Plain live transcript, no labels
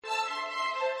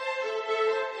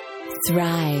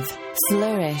thrive,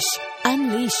 flourish,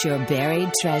 unleash your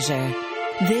buried treasure.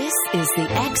 This is the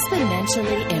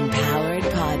Exponentially Empowered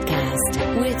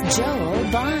Podcast with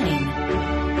Joel Bine.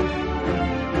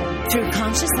 Through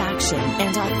conscious action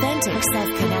and authentic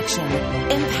self-connection,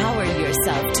 empower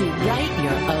yourself to write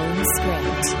your own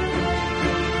script.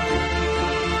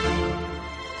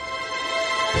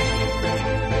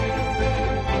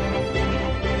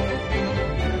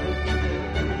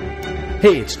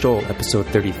 Hey, it's Joel, episode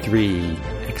 33,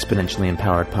 Exponentially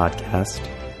Empowered Podcast.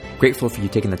 Grateful for you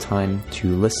taking the time to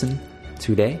listen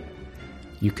today.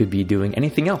 You could be doing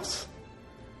anything else.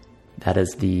 That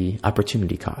is the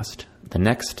opportunity cost. The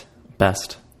next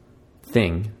best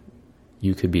thing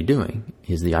you could be doing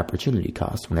is the opportunity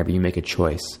cost whenever you make a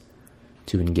choice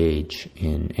to engage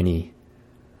in any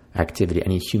activity,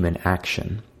 any human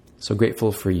action. So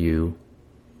grateful for you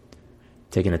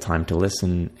taking the time to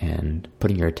listen and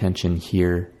putting your attention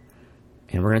here.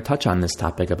 And we're going to touch on this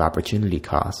topic of opportunity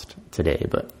cost today.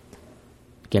 But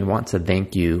again, want to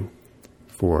thank you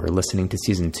for listening to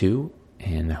season 2,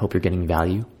 and I hope you're getting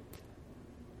value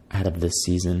out of this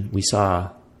season. We saw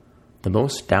the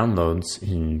most downloads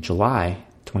in July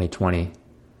 2020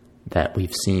 that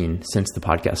we've seen since the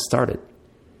podcast started.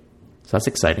 So that's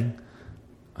exciting.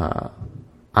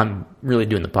 I'm really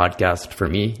doing the podcast for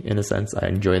me, in a sense. I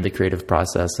enjoy the creative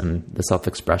process and the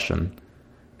self-expression,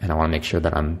 and I want to make sure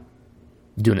that I'm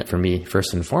doing it for me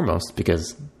first and foremost,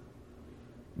 because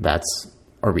that's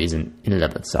a reason in and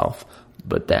of itself.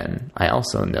 But then I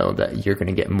also know that you're going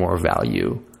to get more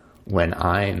value when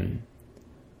I'm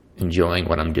enjoying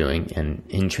what I'm doing and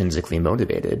intrinsically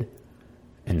motivated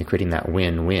and creating that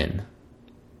win-win.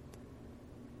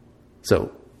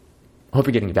 So I hope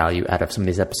you're getting value out of some of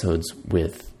these episodes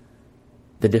with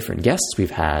the different guests we've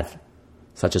had,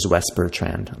 such as Wes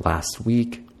Bertrand last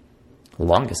week, the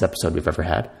longest episode we've ever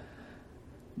had,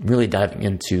 really diving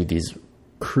into these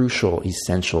crucial,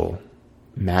 essential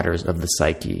matters of the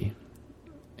psyche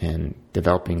and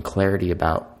developing clarity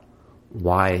about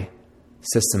why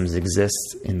systems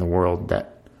exist in the world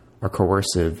that are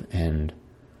coercive and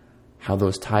how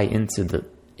those tie into the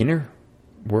inner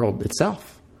world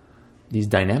itself. These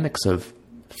dynamics of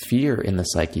fear in the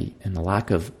psyche and the lack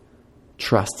of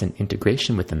trust and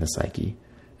integration within the psyche,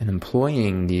 and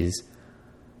employing these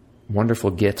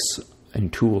wonderful gifts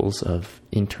and tools of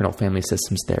internal family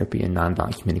systems therapy and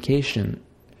nonviolent communication,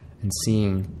 and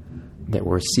seeing that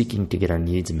we're seeking to get our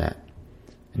needs met.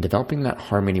 And developing that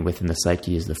harmony within the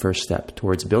psyche is the first step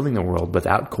towards building a world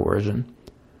without coercion,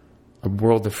 a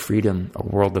world of freedom, a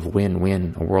world of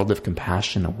win-win, a world of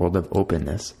compassion, a world of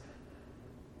openness.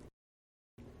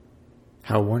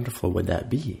 How wonderful would that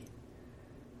be?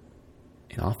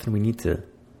 And often we need to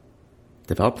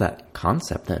develop that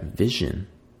concept, that vision,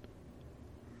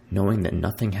 knowing that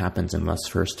nothing happens unless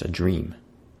first a dream.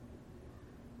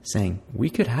 Saying, we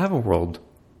could have a world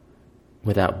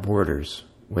without borders,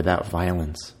 without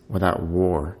violence, without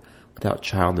war, without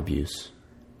child abuse.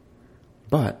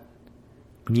 But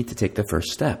we need to take the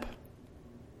first step.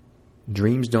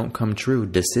 Dreams don't come true,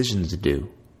 decisions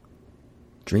do.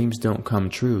 Dreams don't come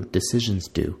true, decisions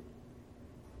do.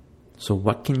 So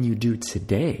what can you do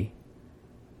today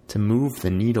to move the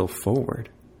needle forward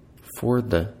for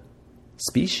the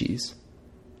species,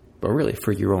 but really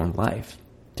for your own life,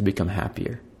 to become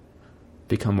happier,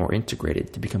 become more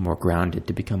integrated, to become more grounded,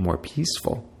 to become more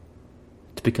peaceful,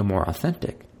 to become more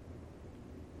authentic?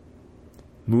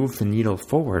 Move the needle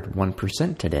forward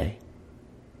 1% today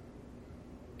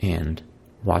and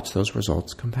watch those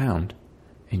results compound,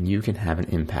 and you can have an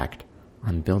impact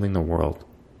on building the world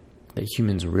that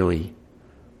humans really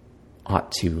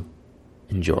ought to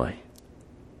enjoy.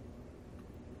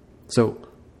 So,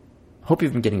 hope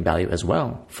you've been getting value as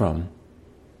well from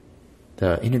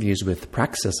the interviews with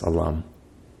Praxis alum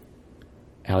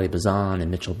Ali Bazan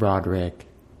and Mitchell Broderick,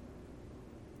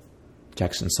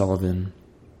 Jackson Sullivan.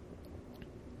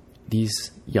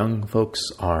 These young folks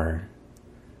are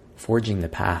forging the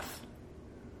path,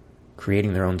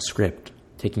 creating their own script,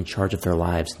 taking charge of their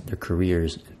lives, their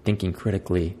careers, and thinking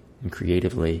critically and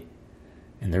creatively,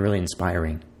 and they're really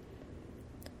inspiring.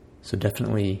 So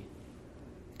definitely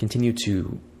continue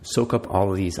to soak up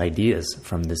all of these ideas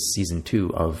from this season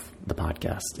 2 of the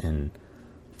podcast and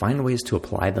find ways to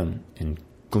apply them and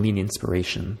glean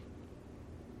inspiration.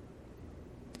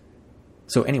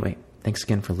 So anyway, thanks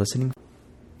again for listening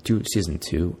to season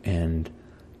 2, and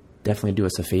definitely do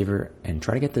us a favor and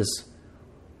try to get this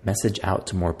message out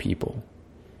to more people,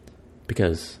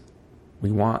 because we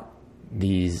want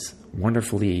these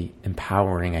wonderfully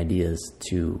empowering ideas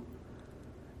to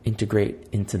integrate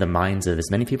into the minds of as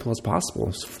many people as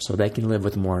possible so they can live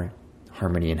with more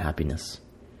harmony and happiness.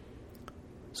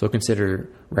 So consider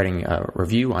writing a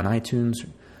review on iTunes,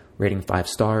 rating 5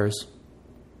 stars,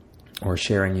 or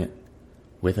sharing it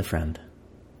with a friend.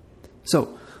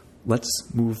 So let's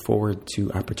move forward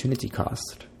to opportunity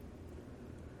cost.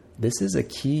 This is a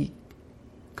key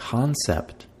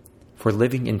concept for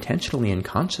living intentionally and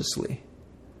consciously.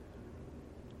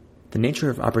 The nature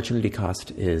of opportunity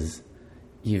cost is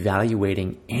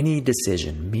evaluating any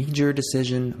decision, major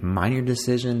decision, minor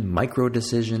decision, micro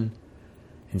decision,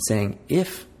 and saying,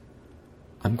 if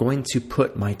I'm going to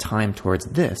put my time towards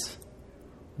this,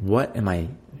 what am I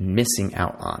missing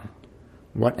out on?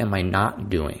 What am I not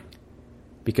doing?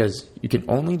 Because you can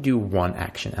only do one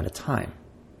action at a time.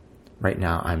 Right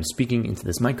now, I'm speaking into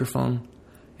this microphone,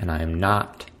 and I am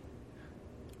not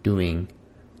doing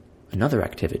another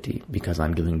activity because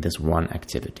I'm doing this one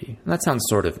activity. And that sounds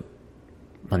sort of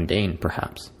mundane,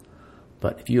 perhaps.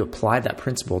 But if you apply that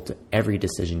principle to every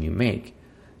decision you make,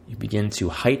 you begin to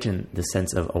heighten the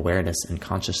sense of awareness and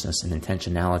consciousness and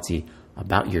intentionality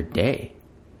about your day.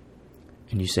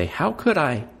 And you say, how could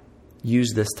I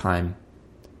use this time,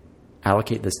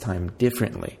 allocate this time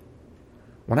differently?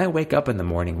 When I wake up in the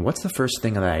morning, what's the first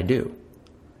thing that I do?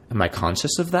 Am I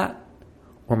conscious of that?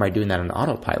 Or am I doing that on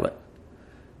autopilot?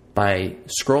 By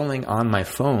scrolling on my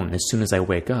phone as soon as I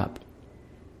wake up,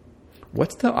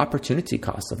 what's the opportunity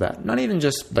cost of that? Not even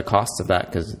just the cost of that,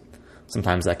 because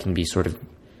sometimes that can be sort of,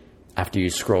 after you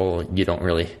scroll, you don't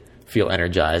really feel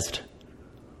energized.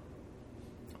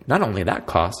 Not only that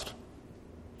cost,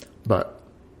 but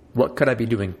what could I be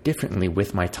doing differently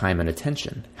with my time and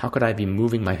attention? How could I be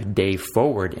moving my day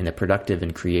forward in a productive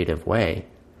and creative way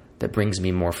that brings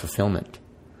me more fulfillment?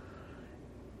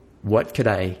 What could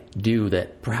I do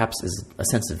that perhaps is a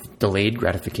sense of delayed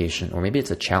gratification, or maybe it's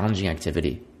a challenging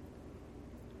activity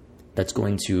that's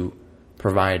going to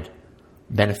provide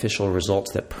beneficial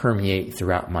results that permeate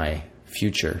throughout my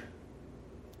future?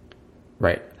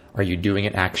 Right? Are you doing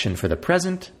an action for the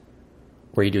present,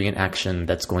 or are you doing an action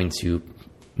that's going to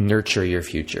nurture your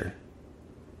future?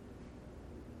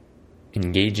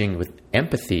 Engaging with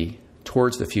empathy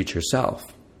towards the future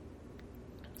self.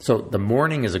 So the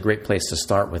morning is a great place to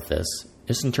start with this,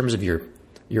 just in terms of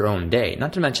your own day.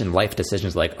 Not to mention life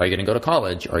decisions like, are you going to go to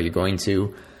college? Are you going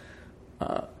to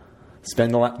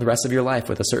spend the rest of your life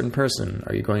with a certain person?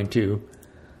 Are you going to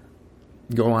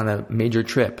go on a major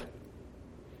trip?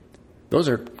 Those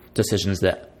are decisions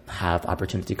that have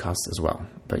opportunity costs as well.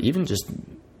 But even just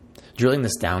drilling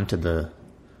this down to the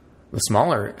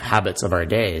smaller habits of our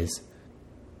days,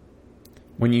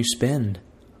 when you spend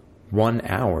 1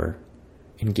 hour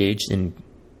engaged in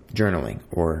journaling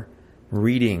or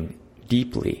reading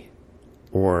deeply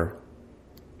or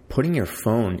putting your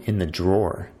phone in the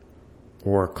drawer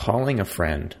or calling a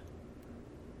friend,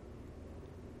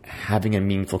 having a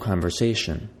meaningful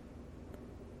conversation,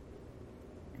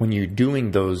 when you're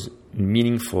doing those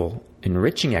meaningful,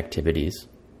 enriching activities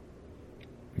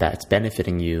that's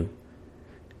benefiting you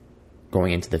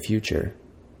going into the future,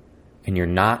 and you're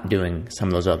not doing some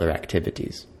of those other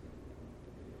activities.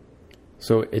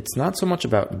 So it's not so much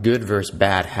about good versus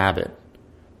bad habit.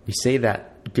 We say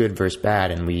that good versus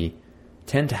bad, and we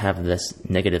tend to have this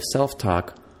negative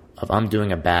self-talk of, I'm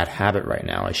doing a bad habit right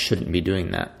now, I shouldn't be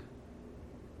doing that.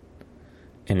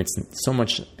 And it's so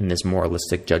much in this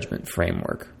moralistic judgment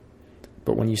framework.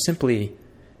 But when you simply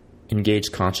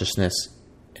engage consciousness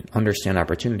and understand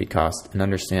opportunity cost and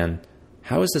understand,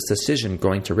 how is this decision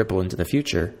going to ripple into the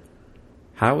future?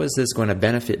 How is this going to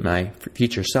benefit my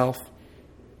future self?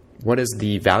 What is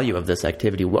the value of this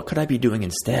activity? What could I be doing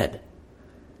instead?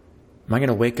 Am I going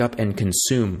to wake up and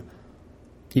consume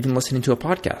even listening to a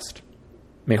podcast?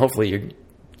 I mean, hopefully you're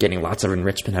getting lots of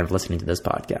enrichment out of listening to this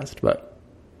podcast, but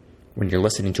when you're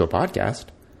listening to a podcast,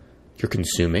 you're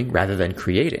consuming rather than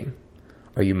creating.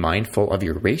 Are you mindful of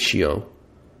your ratio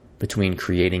between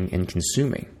creating and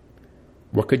consuming?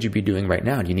 What could you be doing right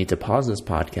now? Do you need to pause this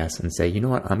podcast and say, you know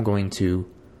what, I'm going to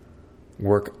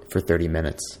work for 30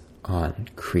 minutes on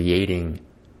creating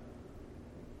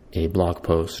a blog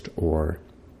post or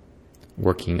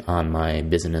working on my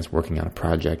business, working on a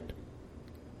project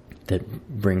that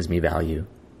brings me value?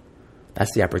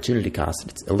 That's the opportunity cost.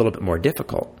 It's a little bit more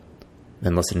difficult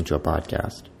than listening to a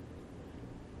podcast.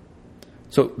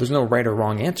 So there's no right or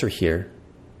wrong answer here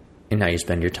in how you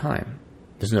spend your time.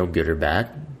 There's no good or bad,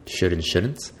 should and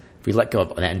shouldn't. If we let go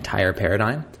of that entire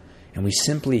paradigm and we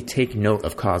simply take note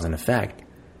of cause and effect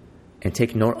and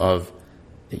take note of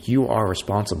that you are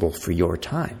responsible for your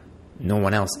time. No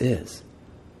one else is.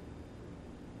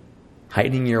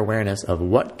 Heightening your awareness of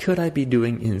what could I be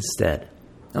doing instead.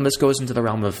 Now this goes into the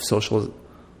realm of social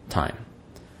time.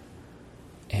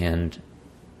 And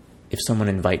if someone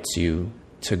invites you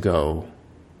to go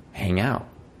hang out,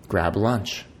 grab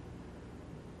lunch,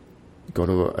 go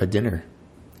to a dinner,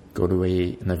 go to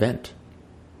an event.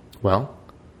 Well,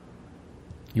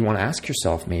 you want to ask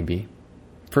yourself maybe,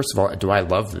 first of all, do I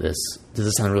love this? Does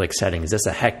this sound really exciting? Is this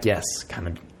a heck yes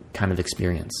kind of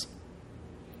experience?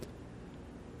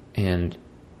 And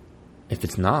if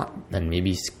it's not, then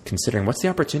maybe considering what's the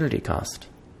opportunity cost?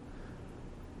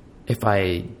 If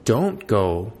I don't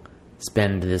go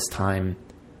spend this time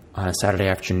on a Saturday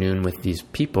afternoon with these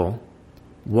people,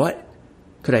 what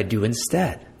could I do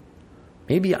instead?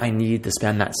 Maybe I need to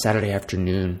spend that Saturday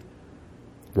afternoon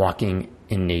walking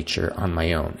in nature on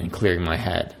my own and clearing my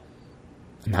head.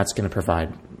 And that's going to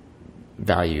provide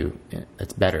value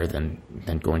that's better than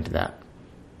going to that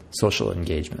social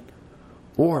engagement.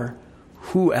 Or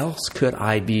who else could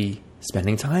I be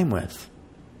spending time with?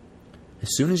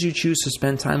 As soon as you choose to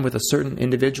spend time with a certain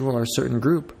individual or a certain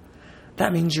group,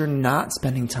 that means you're not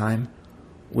spending time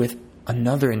with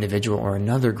another individual or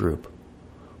another group,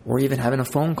 or even having a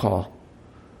phone call,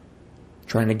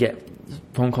 trying to get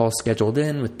phone calls scheduled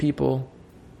in with people.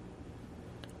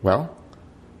 Well,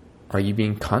 are you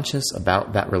being conscious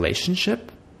about that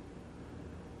relationship?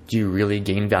 Do you really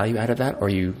gain value out of that? Or are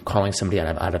you calling somebody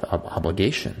out of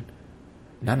obligation?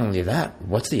 Not only that,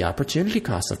 what's the opportunity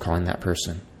cost of calling that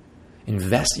person?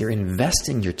 You're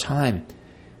investing your time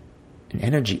and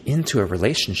energy into a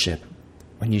relationship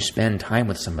when you spend time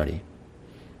with somebody.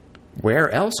 Where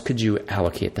else could you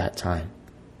allocate that time?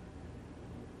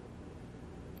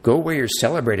 Go where you're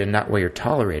celebrated, not where you're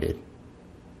tolerated.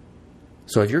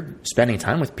 So if you're spending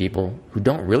time with people who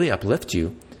don't really uplift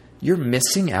you, you're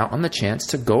missing out on the chance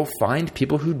to go find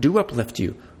people who do uplift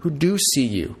you, who do see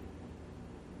you.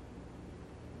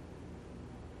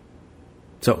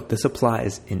 So this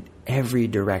applies in every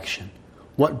direction.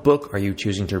 What book are you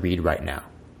choosing to read right now?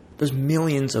 There's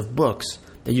millions of books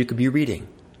that you could be reading.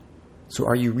 So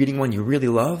are you reading one you really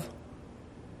love?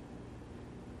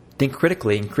 Think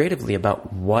critically and creatively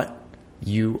about what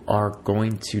you are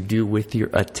going to do with your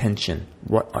attention.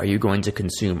 What are you going to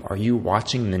consume? Are you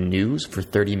watching the news for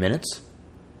 30 minutes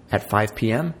at 5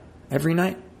 p.m. every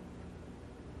night?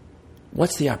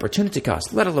 What's the opportunity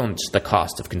cost, let alone just the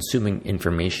cost of consuming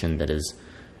information that is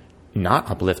not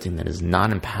uplifting, that is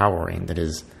not empowering, that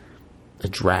is a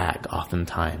drag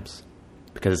oftentimes?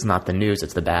 Because it's not the news,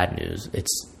 it's the bad news.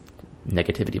 It's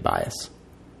negativity bias.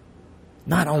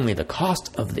 Not only the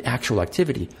cost of the actual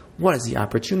activity, what is the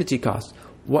opportunity cost?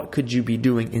 What could you be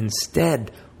doing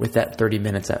instead with that 30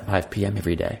 minutes at 5 p.m.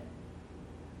 every day?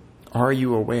 Are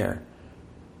you aware?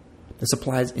 This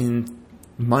applies in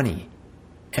money.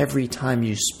 Every time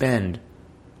you spend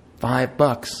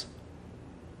 $5,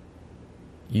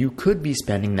 you could be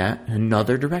spending that in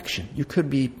another direction. You could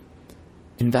be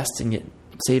investing it,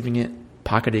 saving it,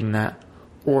 pocketing that,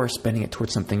 or spending it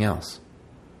towards something else.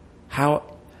 How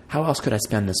else could I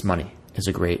spend this money is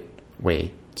a great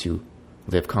way to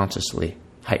live consciously,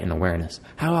 heighten awareness.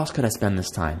 How else could I spend this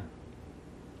time?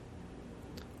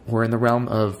 Or in the realm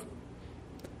of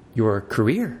your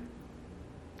career.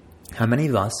 How many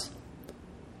of us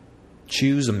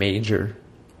choose a major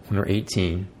when we're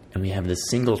 18 and we have this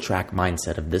single track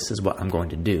mindset of this is what I'm going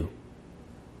to do?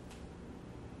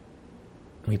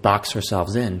 We box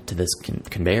ourselves into this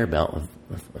conveyor belt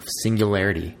of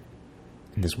singularity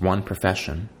in this one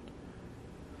profession.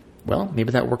 Well,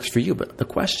 maybe that works for you, but the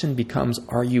question becomes,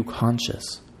 are you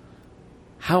conscious?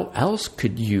 How else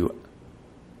could you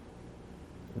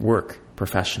work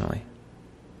professionally?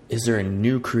 Is there a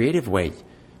new creative way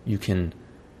you can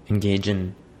engage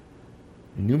in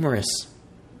numerous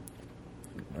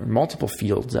or multiple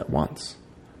fields at once?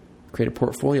 Create a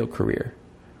portfolio career.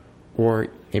 Or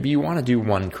maybe you want to do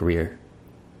one career.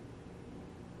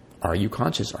 Are you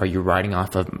conscious? Are you riding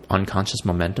off of unconscious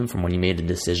momentum from when you made a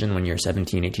decision when you're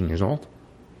 17, 18 years old?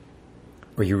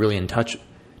 Or are you really in touch,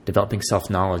 developing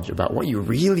self-knowledge about what you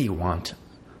really want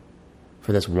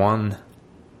for this one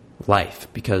life?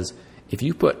 Because if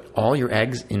you put all your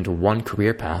eggs into one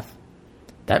career path,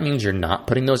 that means you're not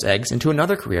putting those eggs into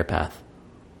another career path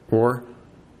or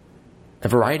a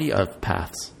variety of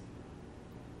paths.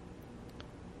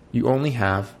 You only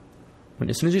have,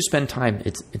 as soon as you spend time,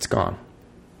 it's gone.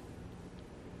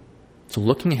 So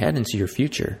looking ahead into your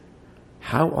future,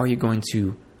 how are you going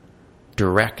to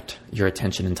direct your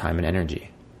attention and time and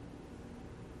energy?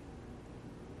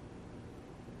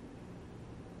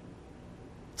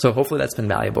 So hopefully that's been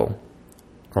valuable.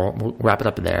 We'll wrap it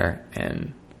up there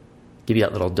and give you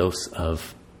that little dose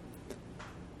of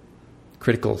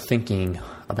critical thinking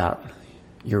about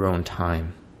your own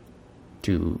time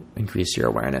to increase your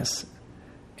awareness.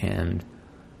 And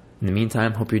in the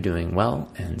meantime, hope you're doing well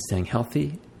and staying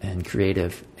healthy. and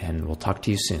creative, and we'll talk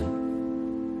to you soon.